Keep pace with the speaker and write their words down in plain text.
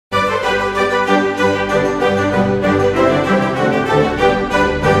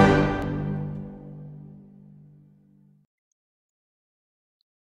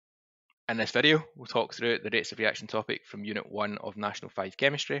In this video, we'll talk through the rates of reaction topic from Unit 1 of National 5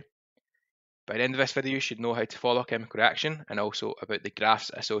 Chemistry. By the end of this video, you should know how to follow a chemical reaction and also about the graphs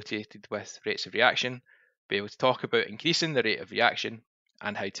associated with rates of reaction, be able to talk about increasing the rate of reaction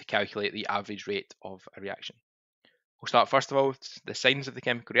and how to calculate the average rate of a reaction. We'll start first of all with the signs of the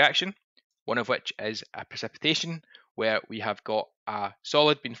chemical reaction, one of which is a precipitation, where we have got a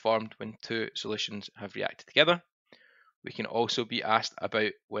solid being formed when two solutions have reacted together. We can also be asked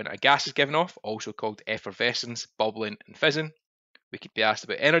about when a gas is given off, also called effervescence, bubbling and fizzing. We could be asked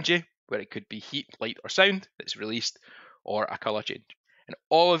about energy, where it could be heat, light or sound that's released, or a colour change. In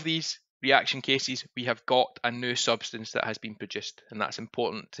all of these reaction cases, we have got a new substance that has been produced, and that's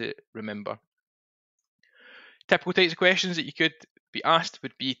important to remember. Typical types of questions that you could be asked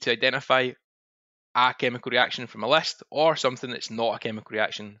would be to identify a chemical reaction from a list or something that's not a chemical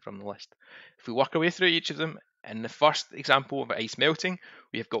reaction from the list. If we work our way through each of them, in the first example of ice melting,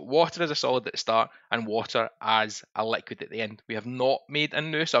 we have got water as a solid at the start and water as a liquid at the end. We have not made a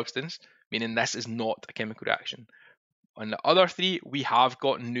new substance, meaning this is not a chemical reaction. On the other three, we have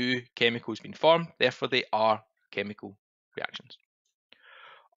got new chemicals being formed, therefore they are chemical reactions.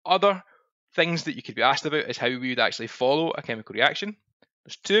 Other things that you could be asked about is how we would actually follow a chemical reaction.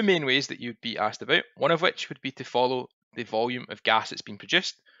 There's two main ways that you'd be asked about, one of which would be to follow the volume of gas that's been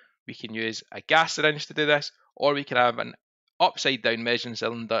produced. We can use a gas syringe to do this, or we can have an upside down measuring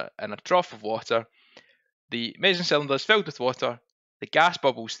cylinder in a trough of water. The measuring cylinder is filled with water, the gas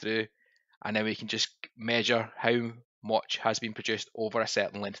bubbles through, and then we can just measure how much has been produced over a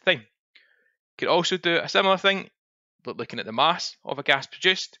certain length of time. You could also do a similar thing, but looking at the mass of a gas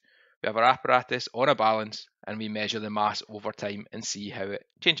produced. We have our apparatus on a balance and we measure the mass over time and see how it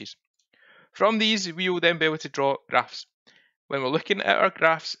changes. From these, we will then be able to draw graphs. When we're looking at our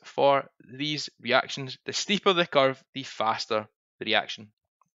graphs for these reactions, the steeper the curve, the faster the reaction.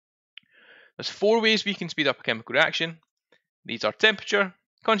 There's four ways we can speed up a chemical reaction. These are temperature,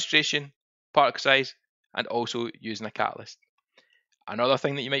 concentration, particle size, and also using a catalyst. Another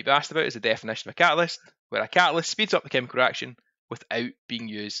thing that you might be asked about is the definition of a catalyst, where a catalyst speeds up the chemical reaction without being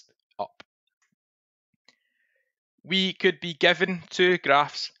used up. We could be given two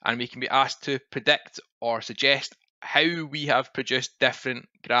graphs and we can be asked to predict or suggest how we have produced different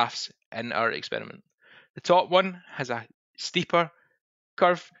graphs in our experiment. The top one has a steeper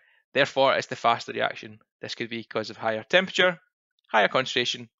curve, therefore it's the faster reaction. This could be because of higher temperature, higher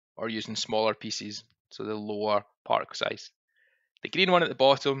concentration, or using smaller pieces, so the lower particle size. The green one at the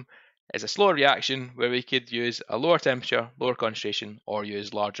bottom is a slower reaction where we could use a lower temperature, lower concentration, or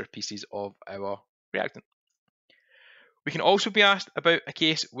use larger pieces of our reactant. We can also be asked about a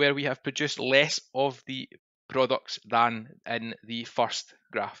case where we have produced less of the products than in the first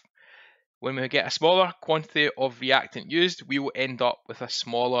graph. When we get a smaller quantity of reactant used, we will end up with a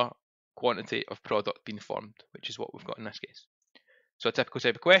smaller quantity of product being formed, which is what we've got in this case. So a typical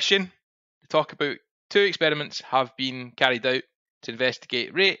type of question to talk about: two experiments have been carried out to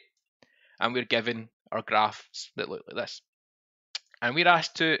investigate rate, and we're given our graphs that look like this. And we're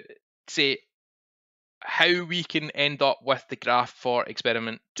asked to say how we can end up with the graph for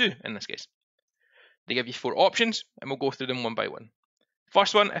experiment 2 in this case. They give you four options and we'll go through them one by one.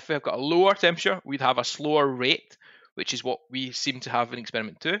 First one, if we've got a lower temperature, we'd have a slower rate, which is what we seem to have in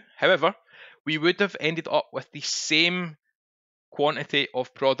experiment 2. However, we would have ended up with the same quantity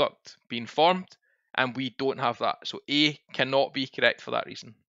of product being formed, and we don't have that. So A cannot be correct for that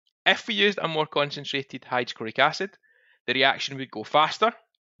reason. If we used a more concentrated hydrochloric acid, the reaction would go faster,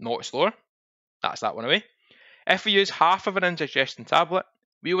 not slower. That's that one away. If we use half of an indigestion tablet,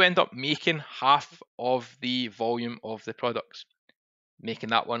 we will end up making half of the volume of the products, making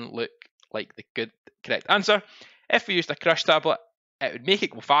that one look like the good correct answer. If we used a crush tablet, it would make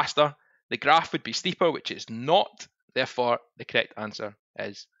it go faster. The graph would be steeper, which is not. Therefore, the correct answer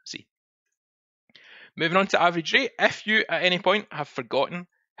is C. Moving on to average rate. If you at any point have forgotten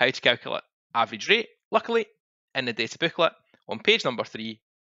how to calculate average rate, luckily in the data booklet on page number 3,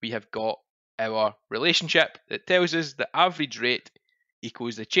 we have got our relationship that tells us the average rate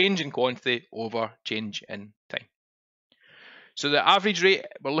equals the change in quantity over change in time. So the average rate,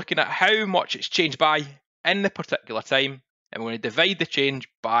 we're looking at how much it's changed by in the particular time, and we're going to divide the change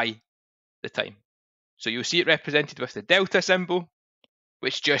by the time. So you'll see it represented with the delta symbol,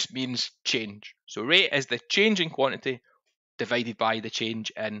 which just means change. So rate is the change in quantity divided by the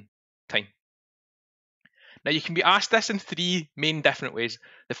change in time. Now you can be asked this in three main different ways.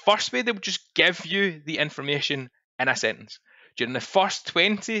 The first way, they will just give you the information in a sentence. During the first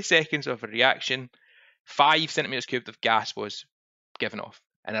 20 seconds of a reaction, 5 centimeters cubed of gas was given off,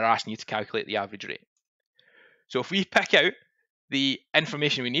 and they're asking you to calculate the average rate. So if we pick out the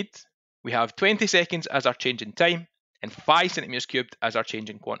information we need, we have 20 seconds as our change in time and 5 centimeters cubed as our change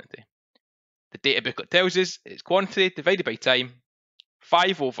in quantity. The data booklet tells us it's quantity divided by time,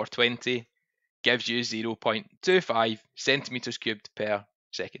 5 over 20 gives you 0.25 centimeters cubed per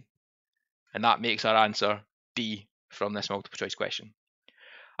second. And that makes our answer D from this multiple choice question.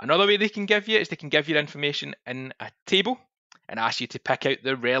 Another way they can give you is they can give you information in a table and ask you to pick out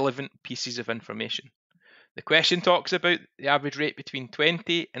the relevant pieces of information. The question talks about the average rate between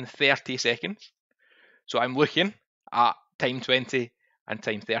 20 and 30 seconds. So I'm looking at time 20 and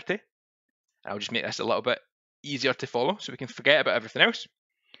time 30. I'll just make this a little bit easier to follow so we can forget about everything else.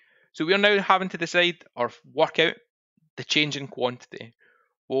 So we are now having to decide or work out the change in quantity.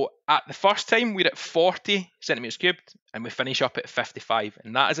 Well, at the first time, we're at 40 centimeters cubed and we finish up at 55.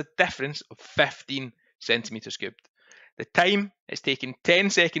 And that is a difference of 15 centimeters cubed. The time is taking 10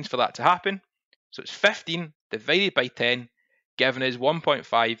 seconds for that to happen. So it's 15 divided by 10, giving us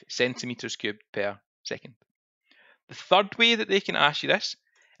 1.5 centimeters cubed per second. The third way that they can ask you this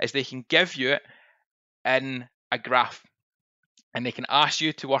is they can give you it in a graph. And they can ask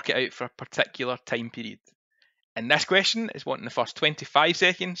you to work it out for a particular time period. In this question, it's wanting the first 25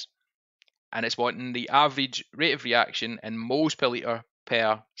 seconds, and it's wanting the average rate of reaction in moles per litre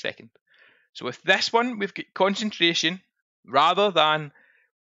per second. So with this one, we've got concentration rather than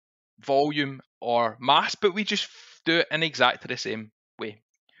volume or mass, but we just do it in exactly the same way.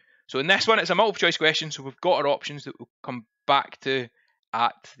 So in this one, it's a multiple choice question, so we've got our options that we'll come back to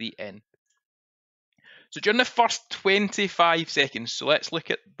at the end. So during the first 25 seconds, so let's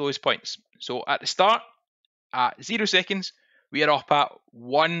look at those points. So at the start, at 0 seconds, we are up at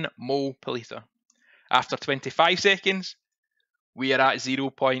 1 mole per litre. After 25 seconds, we are at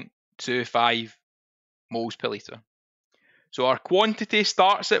 0.25 moles per litre. So our quantity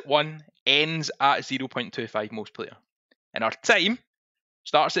starts at 1, ends at 0.25 moles per litre. And our time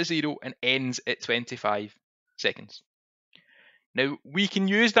starts at 0 and ends at 25 seconds. Now, we can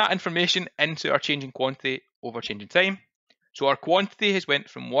use that information into our changing quantity over changing time. So our quantity has went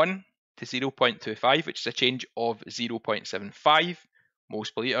from 1 to 0.25, which is a change of 0.75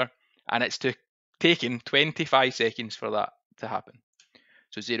 moles per litre, and it's taken 25 seconds for that to happen.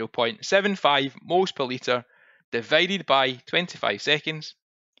 So 0.75 moles per litre divided by 25 seconds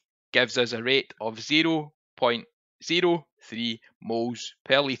gives us a rate of 0.03 moles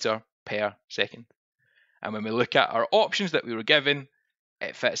per litre per second. And when we look at our options that we were given,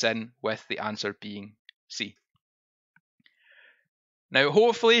 it fits in with the answer being C. Now,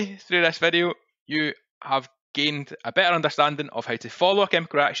 hopefully through this video, you have gained a better understanding of how to follow a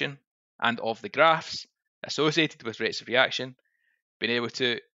chemical reaction and of the graphs associated with rates of reaction, being able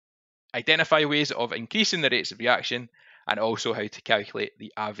to identify ways of increasing the rates of reaction, and also how to calculate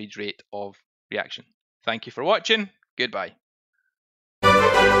the average rate of reaction. Thank you for watching. Goodbye.